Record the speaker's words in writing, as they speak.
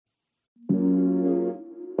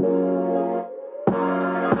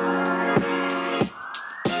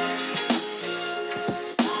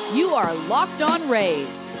are Locked On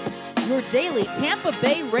Rays, your daily Tampa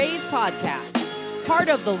Bay Rays podcast. Part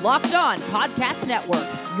of the Locked On Podcast Network,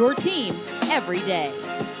 your team every day.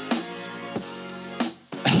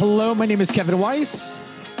 Hello, my name is Kevin Weiss.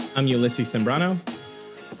 I'm Ulysses Sembrano,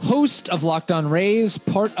 host of Locked On Rays,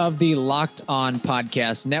 part of the Locked On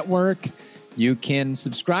Podcast Network. You can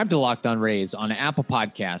subscribe to Locked On Rays on Apple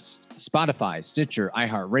Podcasts, Spotify, Stitcher,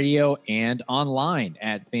 iHeartRadio, and online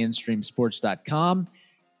at fanstreamsports.com.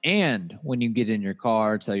 And when you get in your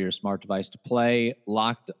car, tell your smart device to play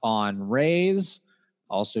Locked On Rays.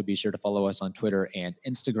 Also, be sure to follow us on Twitter and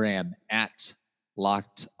Instagram at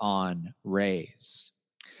Locked On Rays.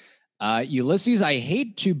 Ulysses, I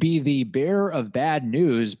hate to be the bearer of bad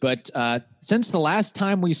news, but since the last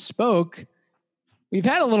time we spoke, we've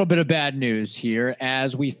had a little bit of bad news here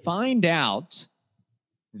as we find out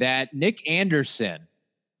that Nick Anderson,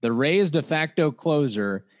 the Rays de facto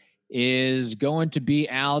closer, is going to be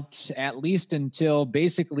out at least until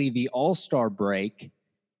basically the All-Star break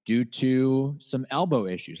due to some elbow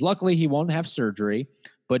issues. Luckily, he won't have surgery,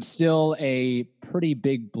 but still a pretty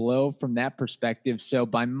big blow from that perspective. So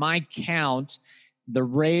by my count, the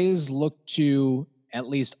Rays look to, at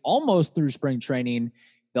least almost through spring training,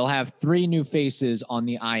 they'll have three new faces on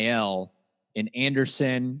the IL in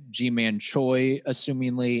Anderson, Ji-Man Choi,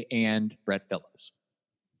 assumingly, and Brett Phillips.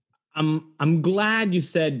 I'm glad you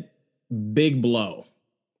said big blow,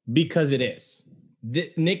 because it is.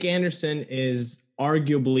 Nick Anderson is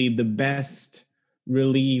arguably the best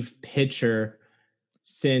relief pitcher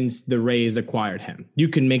since the Rays acquired him. You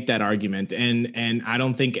can make that argument, and I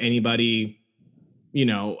don't think anybody,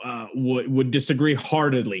 would disagree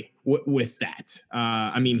heartedly with that.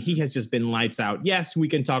 I mean, he has just been lights out. Yes, we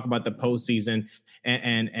can talk about the postseason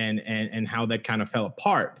and how that kind of fell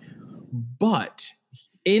apart, but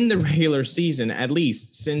in the regular season, at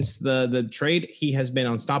least since the trade, he has been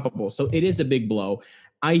unstoppable. So it is a big blow.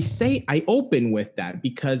 I open with that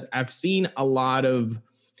because I've seen a lot of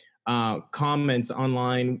comments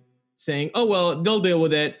online saying, oh, well, they'll deal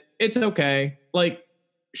with it. It's okay. Like,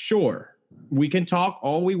 sure. We can talk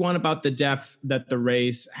all we want about the depth that the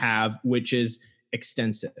Rays have, which is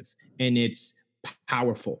extensive and it's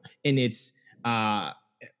powerful and it's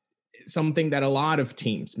something that a lot of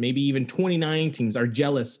teams, maybe even 29 teams, are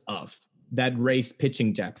jealous of, that Rays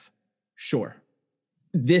pitching depth. Sure.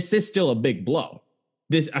 This is still a big blow.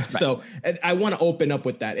 Right. So I want to open up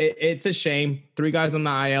with that. It's a shame. Three guys on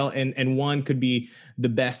the IL and one could be the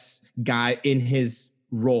best guy in his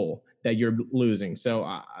role that you're losing.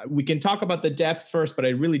 So we can talk about the depth first, but I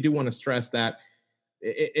really do want to stress that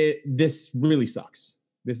this really sucks.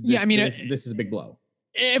 This is a big blow.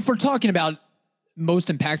 If we're talking about most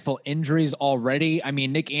impactful injuries already, I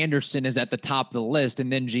mean, Nick Anderson is at the top of the list,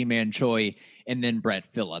 and then Ji-Man Choi, and then Brett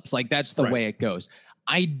Phillips. Like, that's the way it goes.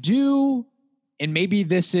 I do, and maybe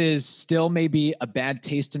this is still maybe a bad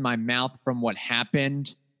taste in my mouth from what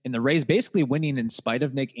happened in the Rays basically winning in spite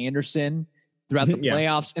of Nick Anderson throughout the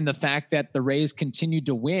playoffs, and the fact that the Rays continued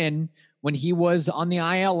to win when he was on the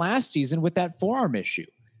IL last season with that forearm issue.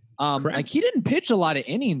 Like, he didn't pitch a lot of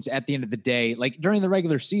innings at the end of the day. Like, during the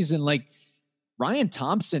regular season, like, Ryan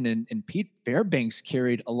Thompson and Pete Fairbanks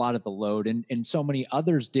carried a lot of the load, and so many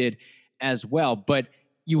others did as well. But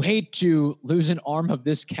you hate to lose an arm of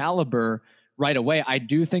this caliber right away. I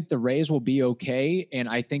do think the Rays will be okay, and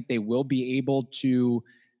I think they will be able to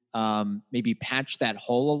maybe patch that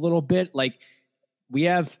hole a little bit. Like, we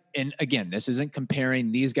have, and again, this isn't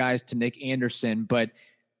comparing these guys to Nick Anderson, but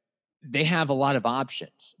they have a lot of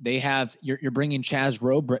options. They have, you're bringing Chaz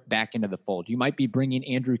Rowe back into the fold. You might be bringing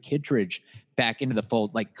Andrew Kittredge back into the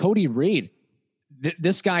fold. Like Cody Reed,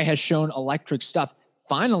 this guy has shown electric stuff.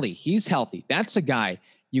 Finally, he's healthy. That's a guy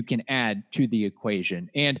you can add to the equation.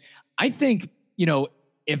 And I think,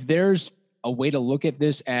 if there's a way to look at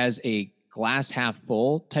this as a glass half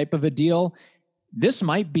full type of a deal, this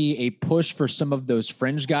might be a push for some of those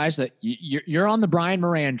fringe guys that you're on the Brian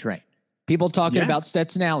Moran train. People talking about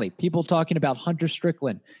Stetson Alley, people talking about Hunter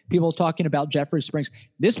Strickland, people talking about Jeffrey Springs.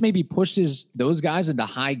 This maybe pushes those guys into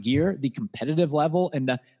high gear, the competitive level.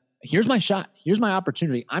 And here's my shot. Here's my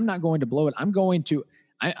opportunity. I'm not going to blow it. I'm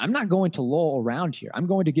not going to lull around here. I'm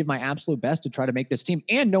going to give my absolute best to try to make this team.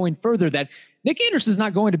 And knowing further that Nick Anderson is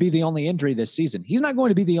not going to be the only injury this season. He's not going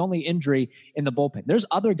to be the only injury in the bullpen. There's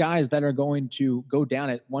other guys that are going to go down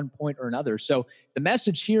at one point or another. So the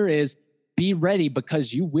message here is be ready,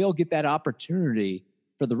 because you will get that opportunity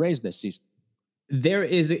for the Rays this season. there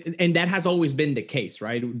is, and that has always been the case,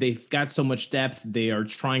 right? They've got so much depth. They are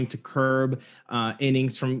trying to curb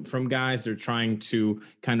innings from guys. They're trying to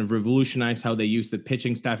kind of revolutionize how they use the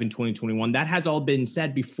pitching staff in 2021. That has all been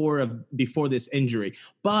said before this injury.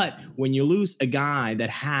 But when you lose a guy that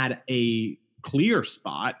had a clear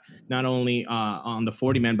spot, not only on the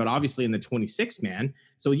 40 man, but obviously in the 26 man.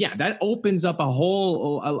 So yeah, that opens up a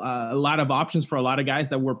lot of options for a lot of guys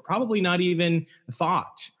that were probably not even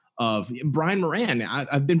thought of. Brian Moran,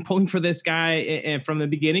 I've been pulling for this guy from the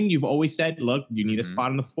beginning. You've always said, look, you need a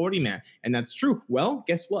spot on the 40 man. And that's true. Well,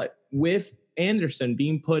 guess what? With Anderson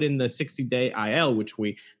being put in the 60-day IL, which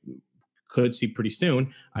we could see pretty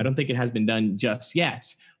soon, I don't think it has been done just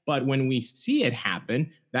yet. But when we see it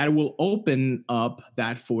happen, that will open up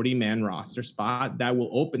that 40-man roster spot. That will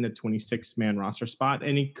open the 26-man roster spot.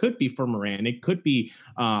 And it could be for Moran. It could be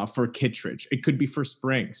for Kittredge. It could be for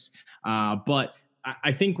Springs. But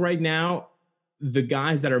I think right now, the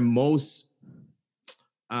guys that are most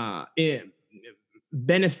the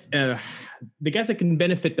guys that can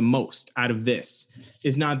benefit the most out of this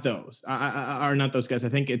is not those. Are not those guys. I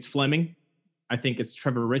think it's Fleming. I think it's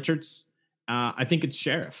Trevor Richards. I think it's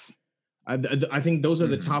Sheriff. I think those are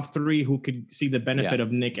the top three who could see the benefit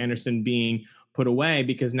of Nick Anderson being put away,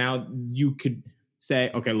 because now you could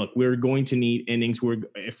say, okay, look, we're going to need innings.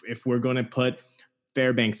 If we're going to put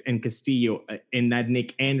Fairbanks and Castillo in that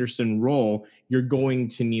Nick Anderson role, you're going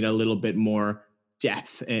to need a little bit more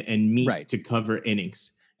depth and meat to cover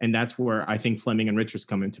innings. And that's where I think Fleming and Richards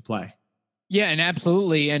come into play. Yeah, and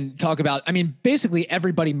absolutely. And talk about, I mean, basically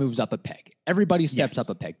everybody moves up a peg. Everybody steps up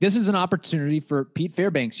a peg. This is an opportunity for Pete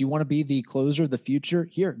Fairbanks. You want to be the closer of the future?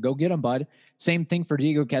 Here, go get him, bud. Same thing for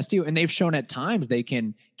Diego Castillo. And they've shown at times they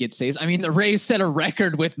can get saves. I mean, the Rays set a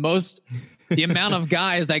record with the amount of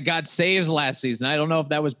guys that got saves last season. I don't know if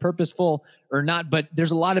that was purposeful or not, but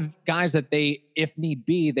there's a lot of guys that they, if need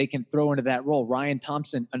be, they can throw into that role. Ryan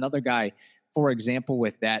Thompson, another guy, for example,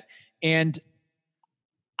 with that. And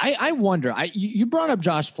I wonder, you brought up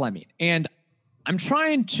Josh Fleming, and I'm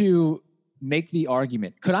trying to make the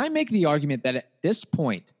argument. Could I make the argument that at this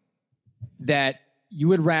point that you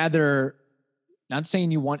would rather, not saying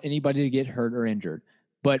you want anybody to get hurt or injured,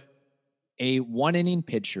 but a one-inning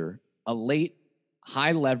pitcher, a late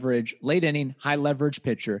inning, high leverage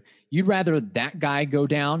pitcher, you'd rather that guy go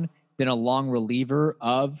down than a long reliever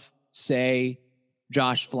of, say,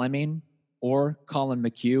 Josh Fleming or Colin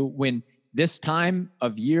McHugh, when this time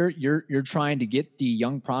of year, you're trying to get the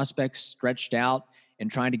young prospects stretched out and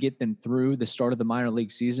trying to get them through the start of the minor league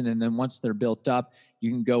season. And then once they're built up, you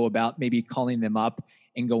can go about maybe calling them up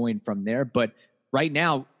and going from there. But right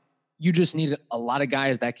now, you just need a lot of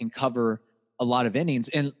guys that can cover a lot of innings.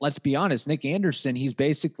 And let's be honest, Nick Anderson, he's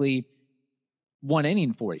basically one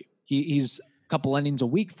inning for you. He's a couple innings a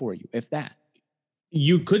week for you, if that.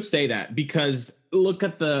 You could say that, because look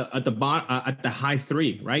at the bottom, at the high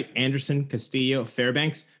three, right? Anderson, Castillo,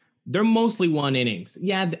 Fairbanks. They're mostly one innings.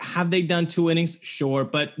 Yeah, have they done two innings? Sure,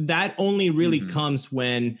 but that only really comes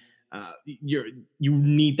when you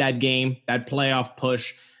need that game, that playoff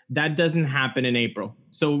push. That doesn't happen in April.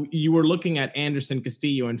 So you were looking at Anderson,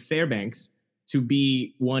 Castillo, and Fairbanks to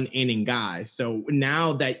be one inning guys. So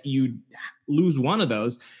now that you lose one of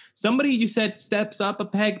those, somebody you said steps up a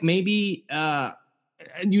peg, maybe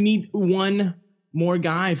you need one more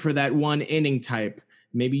guy for that one inning type.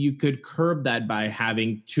 Maybe you could curb that by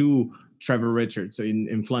having two Trevor Richards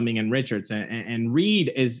in Fleming and Richards, and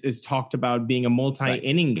Reed is talked about being a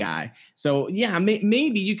multi-inning guy. So yeah,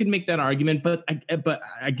 maybe you could make that argument, but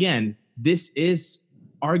again, this is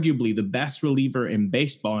arguably the best reliever in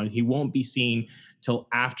baseball, and he won't be seen till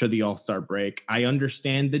after the All-Star break. I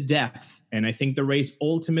understand the depth, and I think the Rays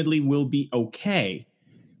ultimately will be okay.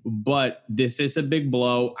 But this is a big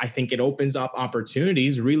blow. I think it opens up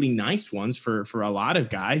opportunities, really nice ones for a lot of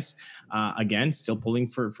guys. Again, still pulling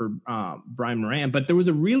for Brian Moran. But there was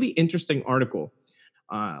a really interesting article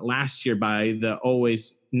last year by the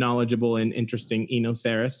always knowledgeable and interesting Eno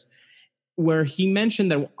Saris, where he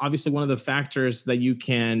mentioned that obviously one of the factors that you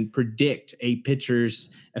can predict a pitcher's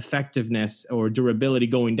effectiveness or durability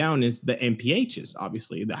going down is the MPHs,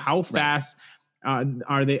 obviously, how fast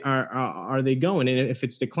are they going, and if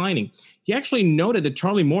it's declining. He actually noted that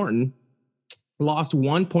Charlie Morton lost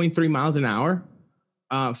 1.3 miles an hour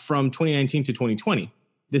from 2019 to 2020.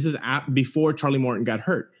 This is before Charlie Morton got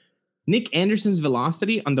hurt. Nick Anderson's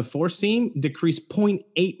velocity on the four seam decreased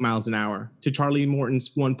 0.8 miles an hour to Charlie Morton's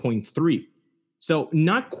 1.3. So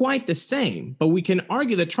not quite the same, but we can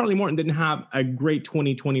argue that Charlie Morton didn't have a great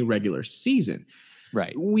 2020 regular season.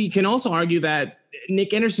 Right. We can also argue that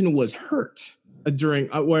Nick Anderson was hurt. during,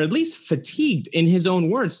 or at least fatigued in his own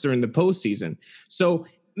words during the postseason. So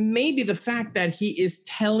maybe the fact that he is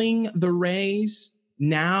telling the Rays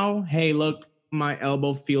now, hey, look, my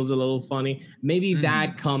elbow feels a little funny. Maybe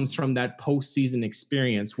that comes from that postseason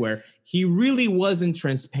experience where he really wasn't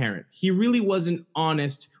transparent. He really wasn't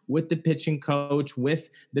honest with the pitching coach, with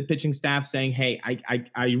the pitching staff, saying, hey,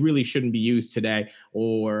 I really shouldn't be used today.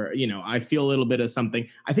 Or, I feel a little bit of something.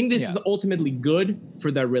 I think this is ultimately good for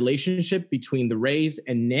the relationship between the Rays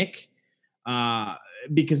and Nick,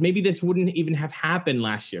 because maybe this wouldn't even have happened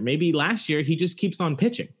last year. Maybe last year he just keeps on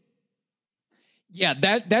pitching. Yeah,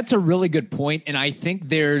 that's a really good point. And I think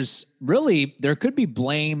there could be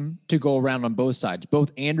blame to go around on both sides,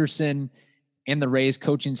 both Anderson and the Rays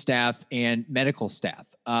coaching staff and medical staff.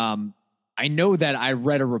 I know that I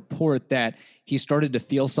read a report that he started to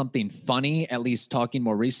feel something funny, at least talking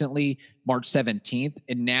more recently, March 17th.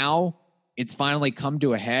 And now it's finally come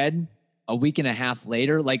to a head a week and a half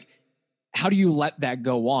later. Like, how do you let that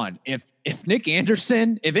go on? If Nick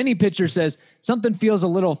Anderson, if any pitcher says something feels a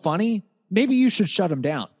little funny, maybe you should shut him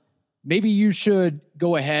down. Maybe you should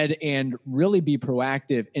go ahead and really be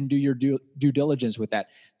proactive and do your due diligence with that.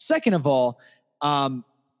 Second of all, I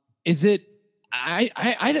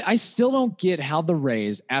still don't get how the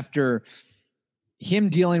Rays, after him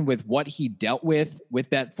dealing with what he dealt with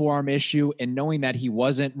that forearm issue and knowing that he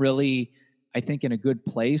wasn't really, I think, in a good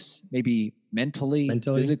place, maybe mentally,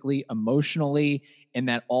 physically, emotionally, and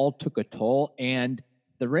that all took a toll. And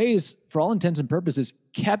the Rays, for all intents and purposes,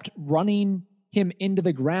 kept running him into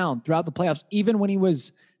the ground throughout the playoffs, even when he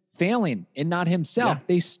was failing and not himself. Yeah.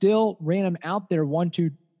 They still ran him out there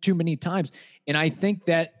too many times. And I think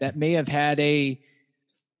that may have had a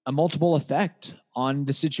multiple effect on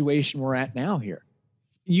the situation we're at now here.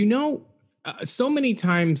 So many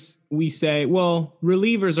times we say, well,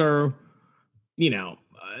 relievers are,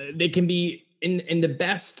 they can be in the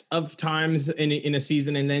best of times in a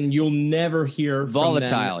season, and then you'll never hear volatile,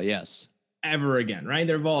 from them yes, ever again, right?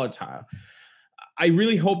 They're volatile. I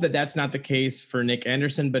really hope that that's not the case for Nick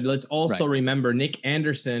Anderson, but let's also remember Nick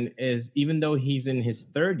Anderson is, even though he's in his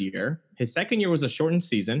third year, his second year was a shortened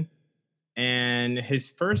season, and his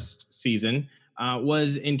first season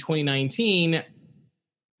was in 2019.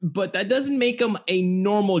 But that doesn't make him a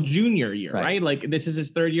normal junior year, right? Like, this is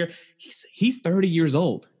his third year. He's 30 years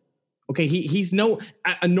old. Okay, he's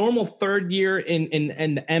a normal third year in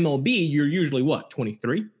the MLB. You're usually what,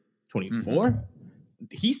 23, 24? Mm-hmm.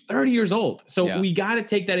 He's 30 years old. So we got to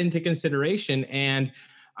take that into consideration, and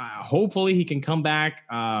hopefully he can come back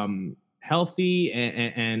healthy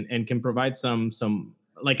and can provide some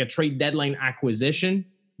like a trade deadline acquisition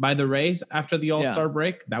by the Rays after the All-Star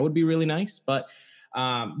break. That would be really nice. But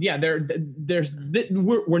we're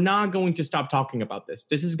not going to stop talking about this.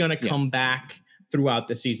 This is going to come back throughout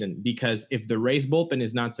the season, because if the Rays bullpen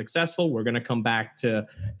is not successful, we're going to come back to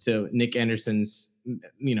Nick Anderson's,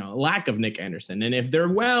 lack of Nick Anderson. And if they're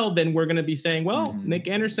well, then we're going to be saying, well, Nick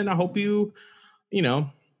Anderson, I hope you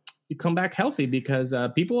come back healthy, because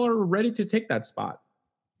people are ready to take that spot.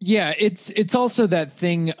 Yeah. It's also that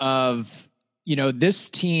thing of, this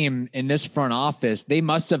team in this front office, they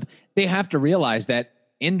have to realize that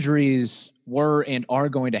injuries were and are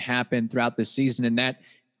going to happen throughout the season, and that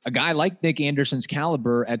a guy like Nick Anderson's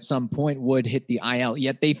caliber at some point would hit the IL,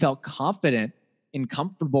 yet they felt confident and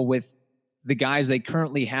comfortable with the guys they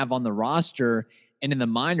currently have on the roster and in the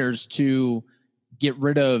minors to get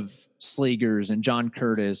rid of Slegers and John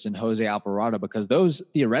Curtis and Jose Alvarado, because those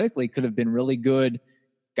theoretically could have been really good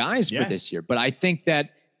guys for this year. But I think that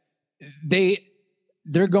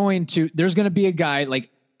there's going to be a guy like,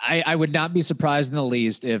 I would not be surprised in the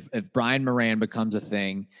least if Brian Moran becomes a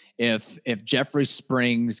thing, if Jeffrey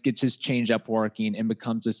Springs gets his changeup working and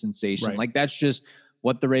becomes a sensation. Right. Like, that's just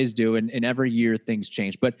what the Rays do. And every year things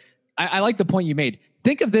change. But I like the point you made.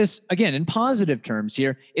 Think of this again in positive terms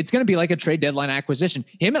here. It's going to be like a trade deadline acquisition.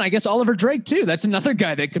 Him and I guess Oliver Drake too. That's another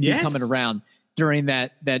guy that could be coming around during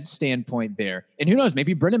that standpoint there. And who knows,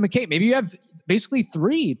 maybe Brendan McKay, maybe you have basically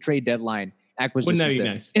 3 trade deadline acquisitions. Wouldn't that be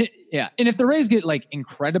nice? And if the Rays get like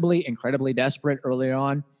incredibly desperate early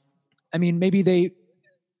on, I mean, maybe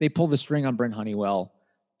they pull the string on Brent Honeywell,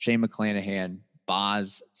 Shane McClanahan,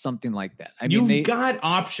 Boz, something like that. I mean, you've got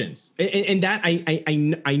options, and that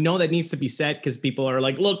I know that needs to be said, because people are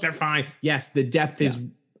like, look, they're fine. Yes, the depth is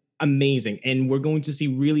amazing, and we're going to see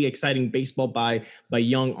really exciting baseball by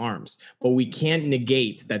young arms. But we can't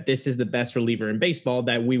negate that this is the best reliever in baseball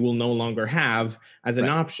that we will no longer have as an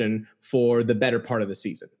option for the better part of the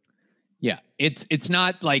season. Yeah, it's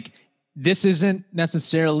not like this isn't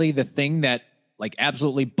necessarily the thing that like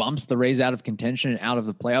absolutely bumps the Rays out of contention and out of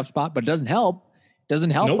the playoff spot, but it doesn't help.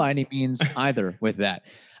 Doesn't help Nope. by any means either with that.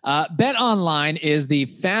 Bet Online is the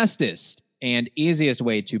fastest and easiest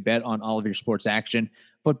way to bet on all of your sports action.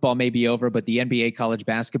 Football may be over, but the NBA, college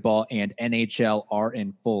basketball, and NHL are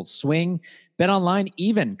in full swing. BetOnline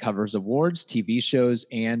even covers awards, TV shows,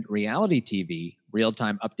 and reality TV.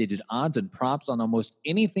 Real-time updated odds and props on almost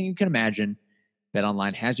anything you can imagine.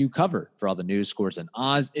 BetOnline has you covered for all the news, scores, and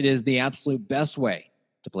odds. It is the absolute best way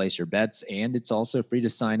to place your bets, and it's also free to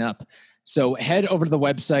sign up. So head over to the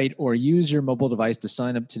website or use your mobile device to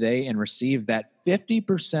sign up today and receive that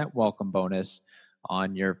 50% welcome bonus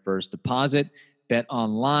on your first deposit. Bet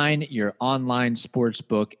Online, your online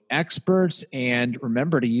sportsbook experts. And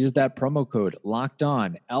remember to use that promo code Locked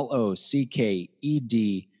On, LOCKEDON.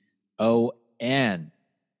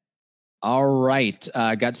 All right.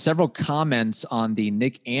 Got several comments on the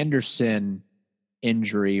Nick Anderson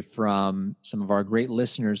injury from some of our great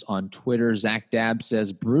listeners on Twitter. Zach Dabb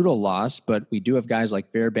says brutal loss, but we do have guys like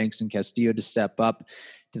Fairbanks and Castillo to step up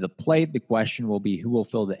to the plate. The question will be who will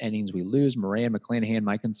fill the innings we lose. Murray and McClanahan,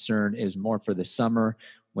 my concern is more for the summer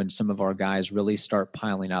when some of our guys really start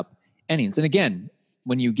piling up innings. And again,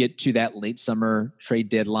 when you get to that late summer trade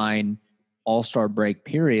deadline, all-star break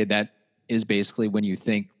period, that is basically when you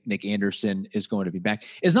think Nick Anderson is going to be back.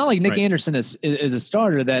 It's not like Nick Anderson is a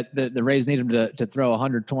starter that the Rays need him to throw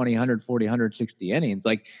 120, 140, 160 innings.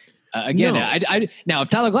 Like, again, no. Now if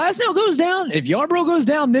Tyler Glasnow goes down, if Yarbrough goes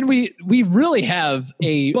down, then we really have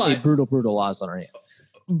a brutal loss on our hands.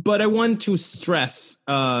 But I want to stress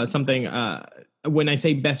something. When I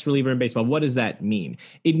say best reliever in baseball, what does that mean?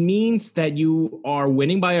 It means that you are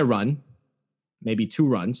winning by a run, maybe 2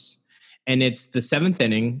 runs, and it's the 7th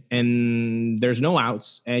inning, and there's no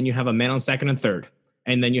outs, and you have a man on second and third,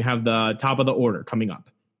 and then you have the top of the order coming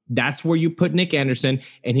up. That's where you put Nick Anderson,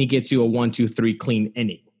 and he gets you a 1-2-3 clean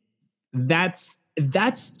inning. That's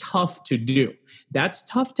tough to do. That's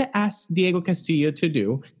tough to ask Diego Castillo to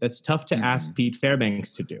do. That's tough to ask Pete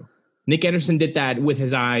Fairbanks to do. Nick Anderson did that with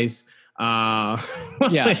his eyes. Not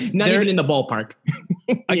even in the ballpark.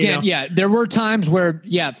 Again, there were times where,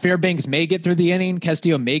 Fairbanks may get through the inning,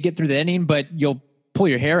 Castillo may get through the inning, but you'll pull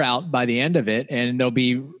your hair out by the end of it, and there'll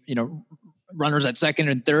be, runners at second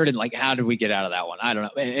and third, and like, how did we get out of that one? I don't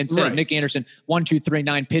know. Instead of Nick Anderson, 1, 2, 3,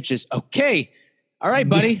 9 pitches. Okay. All right,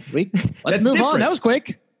 buddy. Let's move on. That was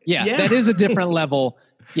quick. Yeah, that is a different level.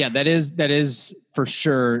 Yeah, that is for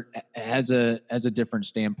sure has a different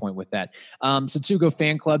standpoint with that. Satsugo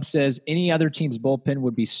Fan Club says any other team's bullpen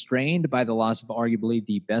would be strained by the loss of arguably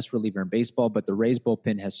the best reliever in baseball, but the Rays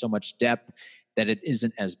bullpen has so much depth that it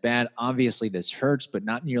isn't as bad. Obviously, this hurts, but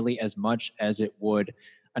not nearly as much as it would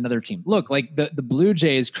another team. Look, like the Blue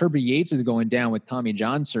Jays, Kirby Yates is going down with Tommy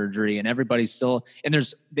John surgery, and everybody's still, and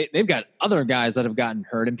they've got other guys that have gotten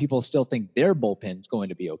hurt, and people still think their bullpen's going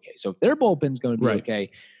to be okay. So if their bullpen's going to be okay,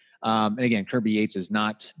 and again, Kirby Yates is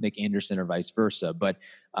not Nick Anderson or vice versa, but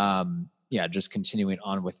just continuing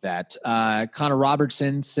on with that. Connor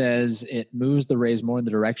Robertson says it moves the Rays more in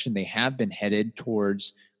the direction they have been headed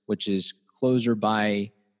towards, which is closer by,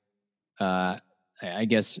 I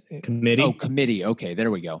guess committee. Oh, committee. Okay,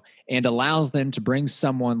 there we go. And allows them to bring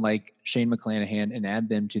someone like Shane McClanahan and add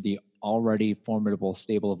them to the already formidable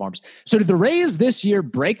stable of arms. So did the Rays this year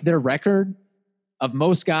break their record of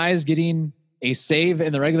most guys getting a save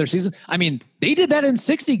in the regular season? I mean, they did that in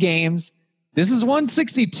 60 games. This is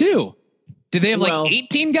 162. Did they have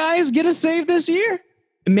 18 guys get a save this year?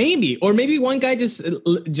 Maybe, or maybe one guy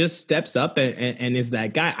just steps up and is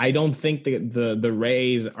that guy. I don't think the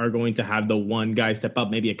Rays are going to have the one guy step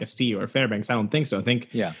up, maybe a Castillo or Fairbanks. I don't think so. I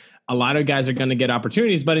think a lot of guys are going to get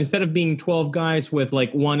opportunities, but instead of being 12 guys with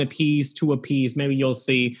like 1 apiece, 2 apiece, maybe you'll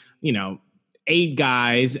see, 8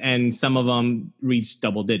 guys and some of them reach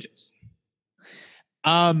double digits.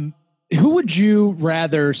 Who would you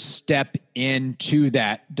rather step into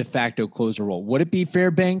that de facto closer role? Would it be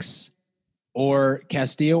Fairbanks or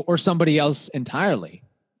Castillo or somebody else entirely?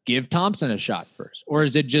 Give Thompson a shot first, or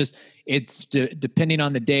is it just depending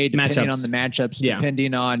on the day, depending on the matchups,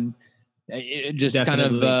 depending on just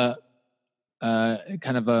Definitely.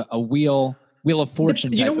 kind of a wheel of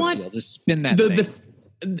fortune. You know what? Deal. Just spin that.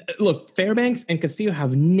 Look, Fairbanks and Castillo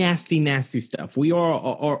have nasty stuff. We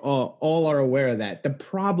all are aware of that. The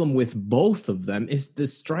problem with both of them is the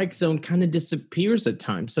strike zone kind of disappears at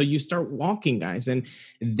times. So you start walking guys, and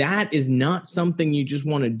that is not something you just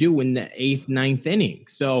want to do in the 8th, 9th inning.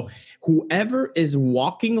 So whoever is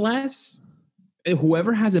walking less,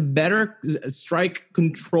 whoever has a better strike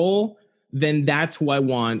control, then that's who I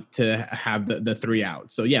want to have the 3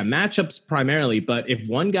 outs. So matchups primarily. But if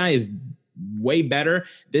one guy is way better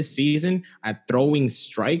this season at throwing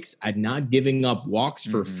strikes, at not giving up walks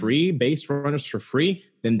for free, base runners for free,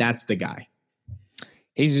 then that's the guy.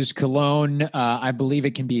 Jesus Colon, I believe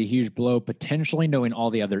it can be a huge blow, potentially, knowing all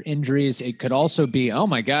the other injuries. It could also be, oh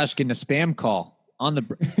my gosh, getting a spam call on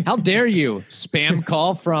the. How dare you? Spam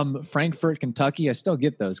call from Frankfort, Kentucky. I still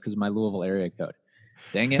get those because of my Louisville area code.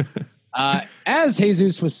 Dang it. As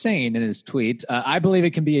Jesus was saying in his tweet, I believe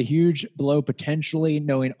it can be a huge blow, potentially,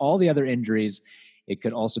 knowing all the other injuries. It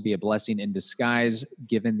could also be a blessing in disguise,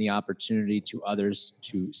 given the opportunity to others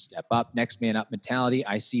to step up. Next man up mentality.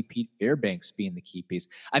 I see Pete Fairbanks being the key piece.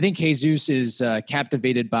 I think Jesus is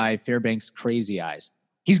captivated by Fairbanks' crazy eyes.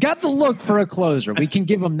 He's got the look for a closer. We can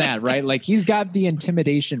give him that, right? Like he's got the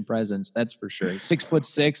intimidation presence. That's for sure.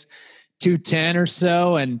 6'6", 210 or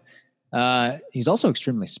so. And he's also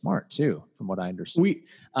extremely smart too, from what I understand.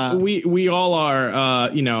 We all are,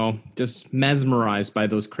 just mesmerized by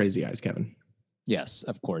those crazy eyes, Kevin. Yes,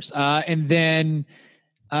 of course. And then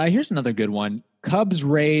here's another good one. Cubs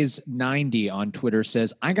Rays 90 on Twitter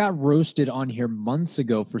says, I got roasted on here months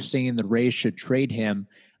ago for saying the Rays should trade him.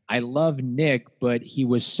 I love Nick, but he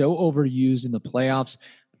was so overused in the playoffs.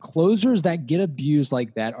 Closers that get abused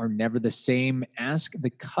like that are never the same. Ask the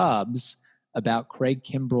Cubs about Craig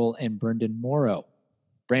Kimbrell and Brandon Morrow.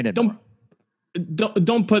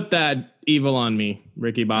 Don't put that evil on me,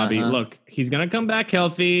 Ricky Bobby. Look, he's gonna come back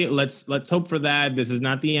healthy. Let's hope for that. This is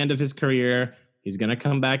not the end of his career. He's gonna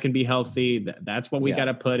come back and be healthy. That's what we got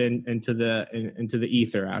to put into the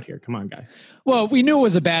ether out here. Come on, guys. Well, we knew it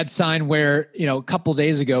was a bad sign where a couple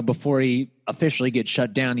days ago, before he officially gets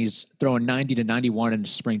shut down, he's throwing 90 to 91 in a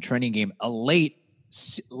spring training game. Late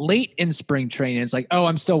in spring training, it's like, oh,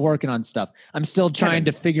 I'm still working on stuff. I'm still trying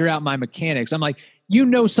to figure out my mechanics. I'm like,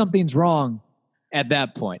 something's wrong at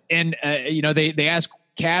that point. And, they ask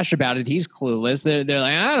Cash about it. He's clueless. They're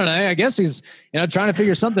like, I don't know. I guess he's, trying to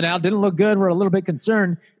figure something out. Didn't look good. We're a little bit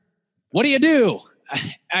concerned. What do you do?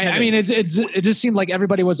 I mean, it just seemed like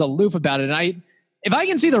everybody was aloof about it. And if I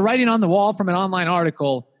can see the writing on the wall from an online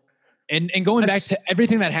article and going back to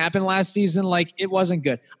everything that happened last season, like it wasn't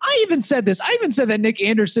good. I even said that Nick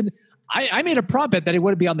Anderson, I made a prop bet that he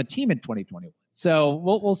wouldn't be on the team in 2021. So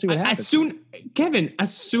we'll see what happens.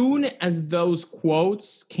 As soon as those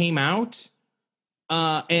quotes came out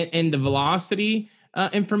and the velocity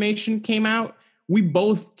information came out, we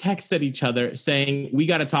both texted each other saying, we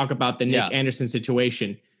got to talk about the Nick Anderson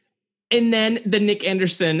situation. And then the Nick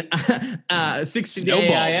Anderson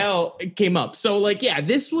 60-day IL came up. So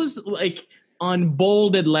this was like on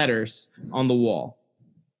bolded letters on the wall.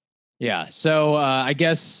 Yeah. So I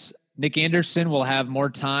guess Nick Anderson will have more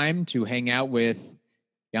time to hang out with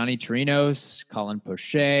Yonny Chirinos, Colin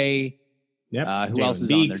Poche. Yep. Who else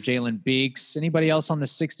is on there? Jalen Beeks. Anybody else on the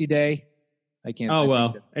 60-day? I can't. Oh,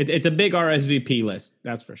 well, it's a big RSVP list.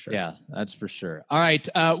 That's for sure. Yeah, that's for sure. All right.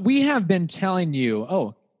 We have been telling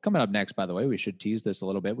you, coming up next, by the way, we should tease this a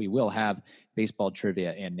little bit. We will have baseball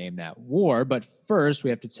trivia and Name That War. But first, we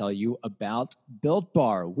have to tell you about Built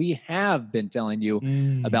Bar. We have been telling you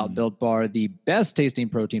about Built Bar, the best tasting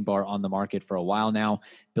protein bar on the market for a while now.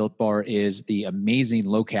 Built Bar is the amazing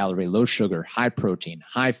low-calorie, low-sugar, high-protein,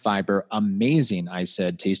 high-fiber, amazing,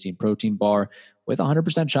 tasting protein bar with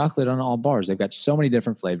 100% chocolate on all bars. They've got so many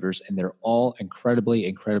different flavors, and they're all incredibly,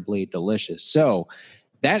 incredibly delicious. So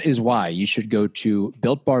that is why you should go to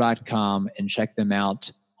BuiltBar.com and check them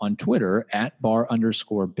out on Twitter at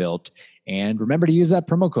 @bar_built. And remember to use that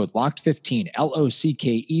promo code LOCKED15,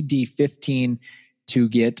 LOCKED 15, to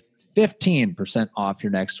get 15% off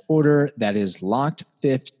your next order. That is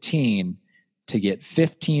LOCKED15 to get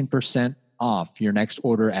 15% off your next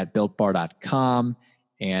order at BuiltBar.com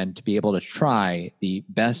and to be able to try the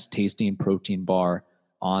best tasting protein bar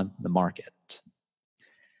on the market.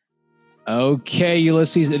 Okay,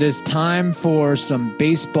 Ulysses, it is time for some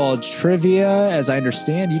baseball trivia. As I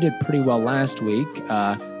understand, you did pretty well last week.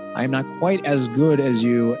 I'm not quite as good as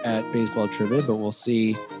you at baseball trivia, but we'll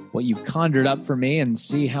see what you've conjured up for me and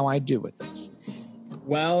see how I do with this.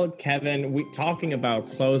 Well, Kevin, talking about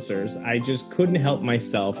closers, I just couldn't help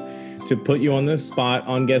myself to put you on the spot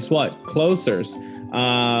on, guess what? Closers.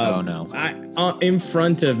 Oh, no. In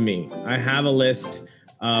front of me, I have a list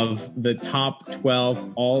of the top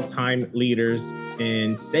 12 all-time leaders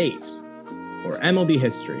in saves for MLB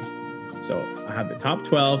history. So I have the top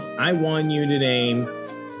 12. I want you to name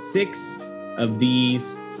 6 of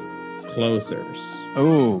these closers.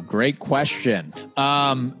 Oh, great question.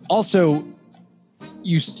 Also,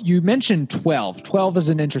 you mentioned 12. 12 is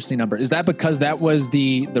an interesting number. Is that because that was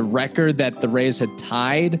the record that the Rays had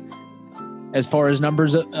tied as far as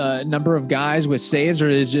number of guys with saves, or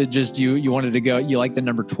is it just you wanted to go? You like the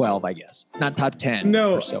number 12, I guess, not top 10.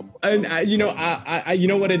 No, or so. And you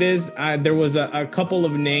know what it is. There was a couple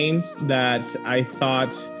of names that I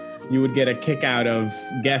thought you would get a kick out of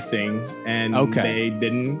guessing, and they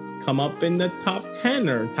didn't come up in the top 10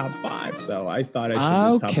 or top 5. So I thought I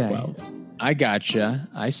should do top 12. I gotcha.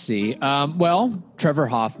 I see. Well, Trevor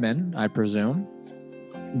Hoffman, I presume.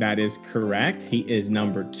 That is correct. He is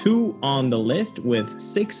number 2 on the list with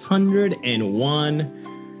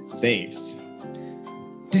 601 saves.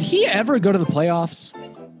 Did he ever go to the playoffs?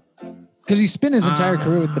 Because he spent his entire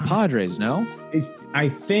career with the Padres, no? I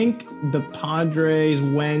think the Padres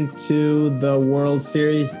went to the World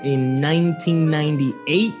Series in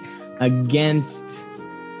 1998 against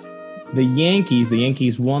the Yankees. The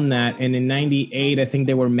Yankees won that. And in 98, I think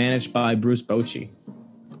they were managed by Bruce Bochy.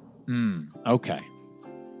 Okay.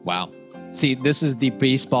 Wow. See, this is the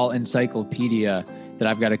baseball encyclopedia that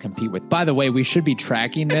I've got to compete with. By the way, we should be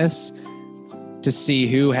tracking this to see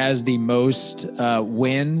who has the most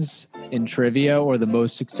wins in trivia or the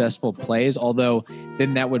most successful plays. Although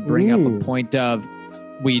then that would bring up a point of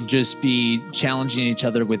we'd just be challenging each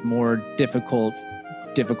other with more difficult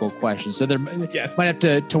questions. So there might have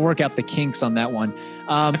to work out the kinks on that one.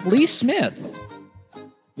 Lee Smith.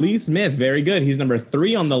 Lee Smith, very good. He's number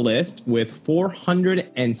 3 on the list with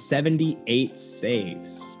 478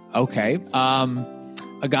 saves. Okay.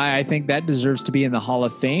 A guy I think that deserves to be in the Hall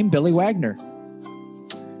of Fame, Billy Wagner.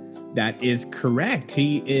 That is correct.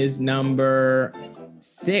 He is number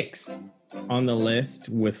 6 on the list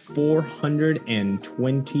with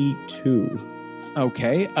 422.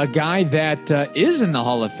 Okay. A guy that is in the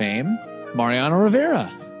Hall of Fame, Mariano Rivera.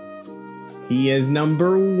 He is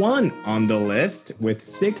number 1 on the list with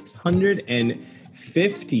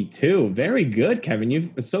 652. Very good, Kevin.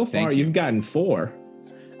 You've gotten 4.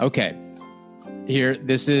 Okay. Here,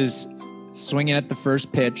 this is swinging at the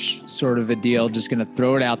first pitch, sort of a deal. Just going to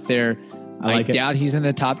throw it out there. I doubt he's in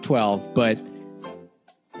the top 12, but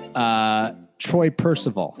Troy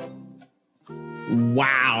Percival.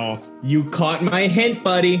 Wow. You caught my hint,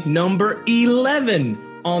 buddy. Number 11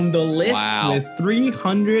 on the list with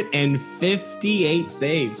 358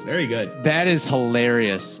 saves. Very good. That is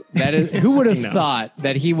hilarious. That is who would have thought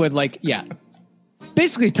that he would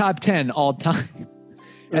basically top 10 all time.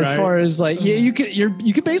 As far as you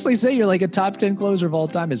could basically say you're like a top 10 closer of all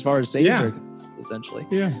time as far as saves are concerned, essentially.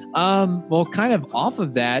 Yeah. Well, kind of off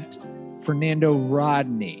of that, Fernando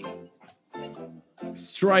Rodney.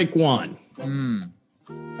 Strike 1.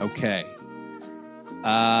 Okay.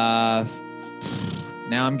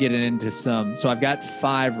 Now I'm getting into some. So I've got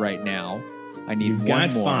 5 right now. I need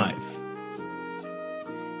one more. 5.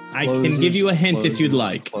 I can give you a hint if you'd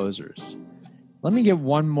like. Closers. Let me get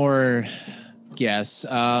one more guess.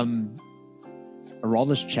 Aroldis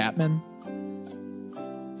Chapman.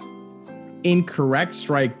 Incorrect.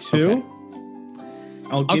 Strike 2. Okay.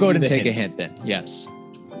 I'll go ahead and take a hint then. Yes.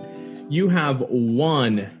 You have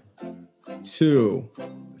 1, 2,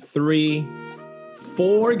 3,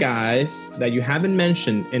 4 guys that you haven't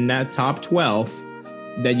mentioned in that top 12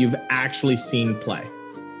 that you've actually seen play.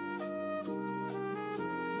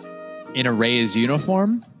 In a Rays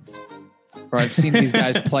uniform? Or I've seen these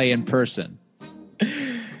guys play in person?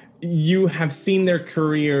 You have seen their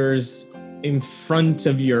careers in front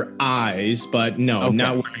of your eyes, but not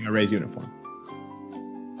wearing a Rays uniform.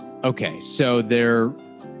 Okay, so they're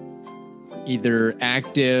either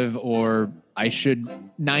active or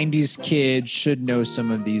 90s kids should know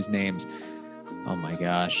some of these names. Oh my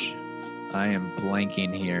gosh. I am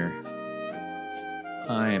blanking here.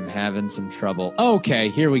 I am having some trouble. Okay,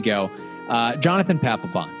 here we go. Jonathan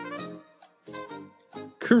Papelbon.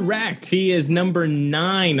 Correct. He is number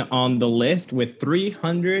 9 on the list with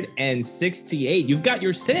 368. You've got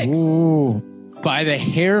your 6. Ooh, by the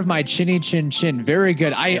hair of my chinny chin chin. Very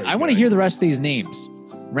good. I want to hear the rest of these names.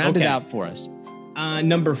 Round it out for us.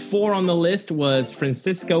 Number 4 on the list was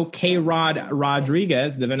Francisco K-Rod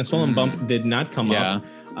Rodriguez. The Venezuelan bump did not come up.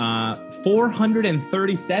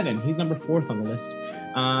 437. He's number 4th on the list.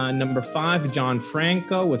 Number 5, John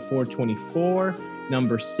Franco with 424.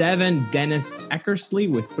 Number 7, Dennis Eckersley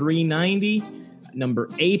with 390. Number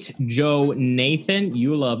 8, Joe Nathan.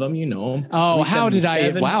 You love him. You know him. Oh, how did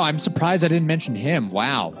I? Wow, I'm surprised I didn't mention him.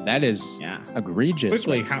 Wow, that is egregious.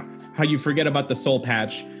 Quickly, how you forget about the soul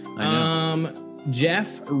patch. I know.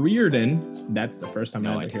 Jeff Reardon. That's the first time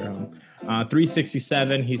I hear him.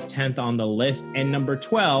 367. He's 10th on the list. And number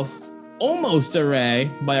 12, almost a Ray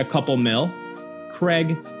by a couple mil,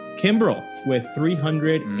 Craig Kimbrell with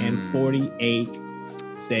 348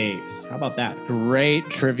 saves. How about that? Great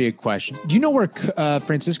trivia question. Do you know where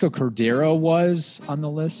Francisco Cordero was on the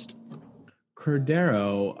list?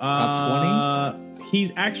 Cordero. Top 20?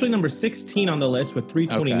 He's actually number 16 on the list with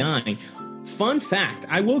 329. Okay. Fun fact,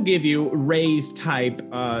 I will give you Rays type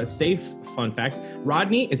safe fun facts.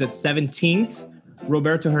 Rodney is at 17th.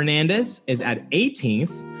 Roberto Hernandez is at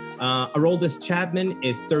 18th. Aroldis Chapman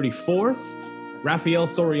is 34th. Rafael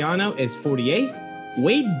Soriano is 48th.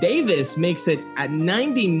 Wade Davis makes it at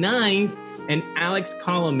 99th. And Alex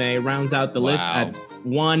Colomé rounds out the list at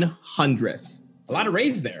 100th. A lot of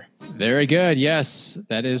Rays there. Very good. Yes,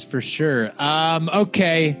 that is for sure.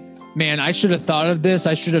 Okay. Man, I should have thought of this.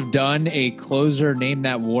 I should have done a closer Name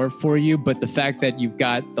That War for you. But the fact that you've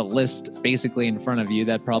got the list basically in front of you,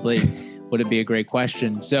 that probably would be a great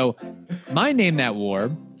question. So my Name That War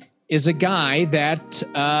is a guy that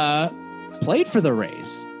played for the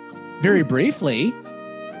Rays very briefly.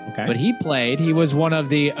 Okay. But he played. He was one of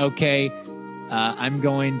the, I'm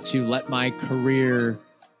going to let my career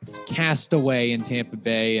cast away in Tampa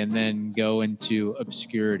Bay and then go into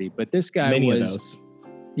obscurity. But this guy Many of those.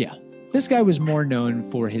 Yeah. This guy was more known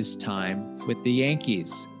for his time with the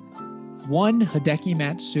Yankees. One, Hideki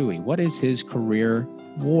Matsui. What is his career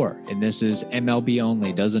WAR? And this is MLB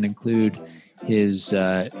only, doesn't include his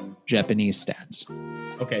Japanese stats.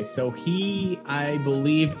 Okay, so he, I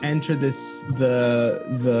believe, entered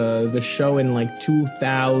the show in like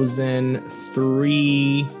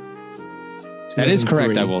 2003. That is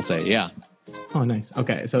correct, I will say, yeah. Oh, nice.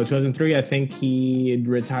 Okay, so 2003, I think he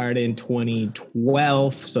retired in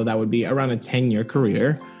 2012, so that would be around a 10-year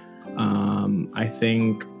career. I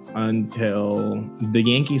think until the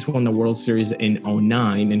Yankees won the World Series in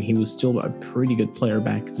 2009, and he was still a pretty good player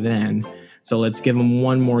back then. So let's give him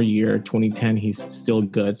one more year. 2010, he's still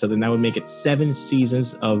good. So then that would make it 7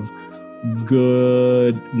 seasons of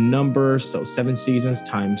good numbers. So 7 seasons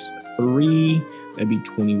times 3, that'd be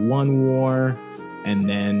 21 WAR, and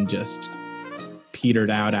then just petered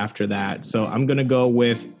out after that. So I'm going to go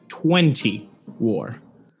with 20 WAR.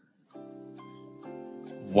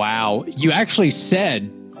 Wow. You actually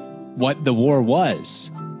said what the WAR was.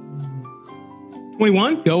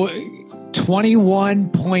 21? Go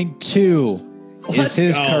 21.2 is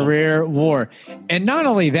his career WAR. And not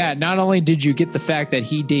only that, not only did you get the fact that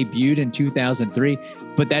he debuted in 2003,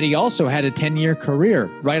 but that he also had a 10-year career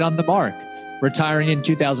right on the mark, retiring in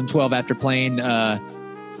 2012 after playing a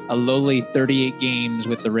lowly 38 games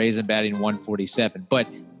with the Rays and batting 147. But,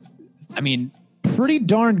 I mean, pretty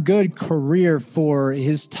darn good career for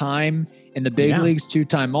his time in the big leagues.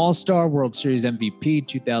 2-time All-Star, World Series MVP,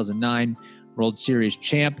 2009 World Series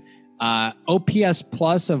champ. OPS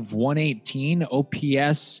plus of 118,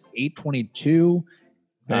 OPS 822,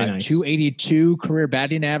 nice. 282 career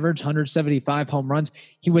batting average, 175 home runs.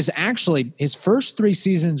 He was actually, his first 3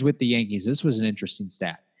 seasons with the Yankees, this was an interesting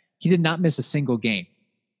stat. He did not miss a single game.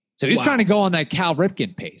 So he's trying to go on that Cal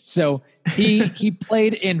Ripken pace. So he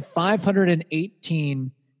played in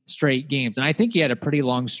 518 straight games. And I think he had a pretty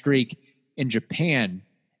long streak in Japan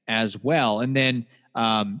as well. And then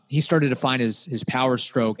he started to find his power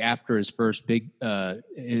stroke after his first big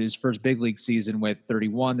league season with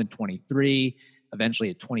 31, then 23,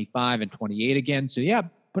 eventually at 25 and 28 again. So yeah,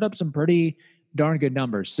 put up some pretty darn good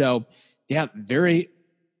numbers. So yeah,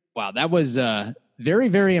 that was very,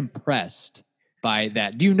 very impressed by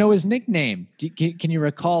that. Do you know his nickname? Can you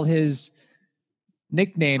recall his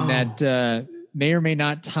nickname that may or may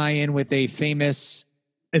not tie in with a famous...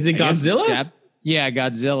 Is it Godzilla? Yeah,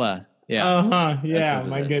 Godzilla. Yeah. Uh-huh. Yeah,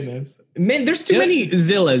 my goodness. Man, there's too many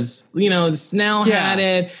Zillas. You know, Snell had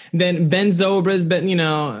it. Then Ben Zobra's, but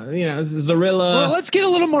Zorilla. Well, let's get a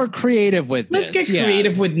little more creative with this. Let's get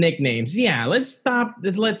creative with nicknames. Yeah, let's stop.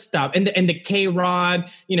 Let's stop. And the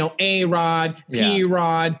K-Rod, A-Rod,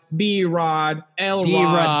 P-Rod, B-Rod, L-Rod.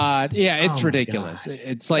 D-Rod. Yeah, it's ridiculous.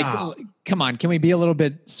 It's like, come on, can we be a little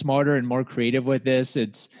bit smarter and more creative with this?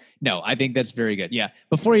 No, I think that's very good. Yeah.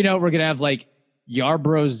 Before you know it, we're going to have like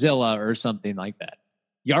Yarbrozilla or something like that.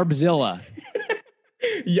 Yarbzilla.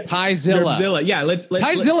 Tyzilla. Yarbzilla. Yeah, let's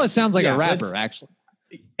Tyzilla sounds like a rapper, actually.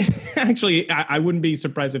 Actually, I wouldn't be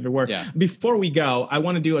surprised if it were. Yeah. Before we go, I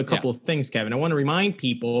want to do a couple of things, Kevin. I want to remind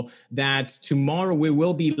people that tomorrow we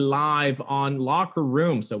will be live on Locker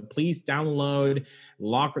Room. So please download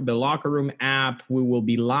the Locker Room app. We will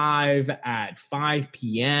be live at 5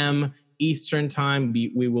 p.m. Eastern time.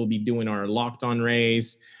 We will be doing our Locked On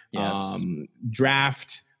Rays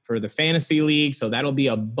draft for the fantasy league. So that'll be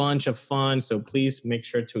a bunch of fun. So please make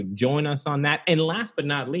sure to join us on that. And last but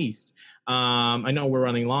not least, I know we're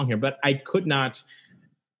running long here, but I could not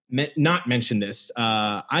not mention this.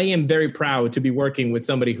 I am very proud to be working with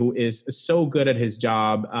somebody who is so good at his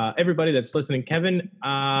job. Everybody that's listening, Kevin,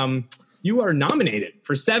 you are nominated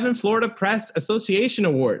for 7 Florida Press Association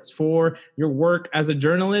Awards for your work as a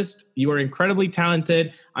journalist. You are incredibly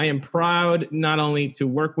talented. I am proud not only to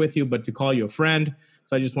work with you, but to call you a friend.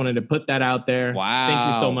 So I just wanted to put that out there. Wow.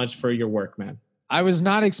 Thank you so much for your work, man. I was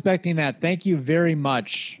not expecting that. Thank you very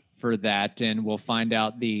much for that. And we'll find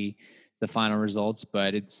out the final results,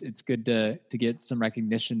 but it's good to get some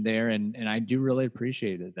recognition there. And I do really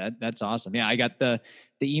appreciate it. That's awesome. Yeah. I got the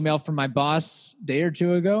email from my boss a day or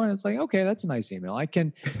two ago, and it's like, okay, that's a nice email.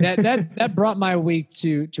 That brought my week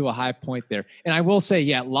to a high point there. And I will say,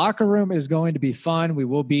 yeah, locker room is going to be fun. We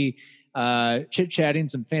will be chit-chatting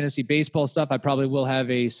some fantasy baseball stuff. I probably will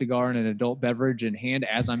have a cigar and an adult beverage in hand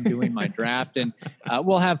as I'm doing my draft, and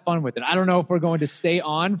we'll have fun with it. I don't know if we're going to stay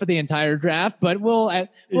on for the entire draft, but we'll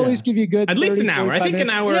at least give you a good at least an hour. I think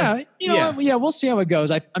minutes. An hour. Yeah, we'll see how it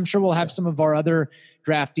goes. I'm sure we'll have some of our other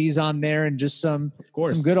draftees on there and just some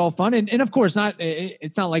good old fun. And of course,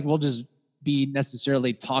 it's not like we'll just be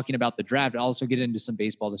necessarily talking about the draft. I'll also get into some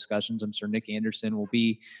baseball discussions. I'm sure Nick Anderson will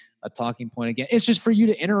be a talking point again. It's just for you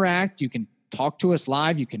to interact. You can talk to us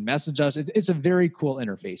live. You can message us. It's a very cool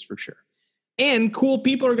interface for sure. And cool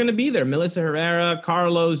people are going to be there. Melissa Herrera,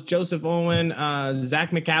 Carlos, Joseph Owen, Zach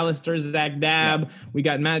McAllister, Zach Dabb. Yeah. We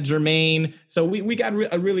got Matt Germain. So we got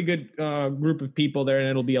a really good group of people there, and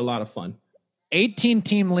it'll be a lot of fun.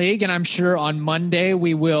 18-team league, and I'm sure on Monday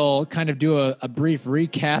we will kind of do a brief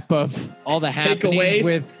recap of all the happenings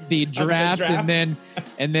with the draft.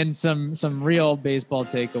 and then some real baseball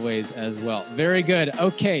takeaways as well. Very good.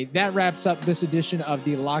 Okay, that wraps up this edition of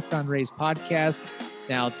the Locked On Rays podcast.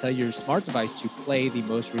 Now tell your smart device to play the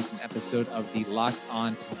most recent episode of the Locked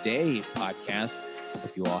On Today podcast.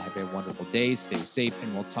 Hope you all have a wonderful day. Stay safe,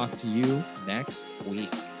 and we'll talk to you next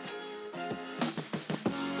week.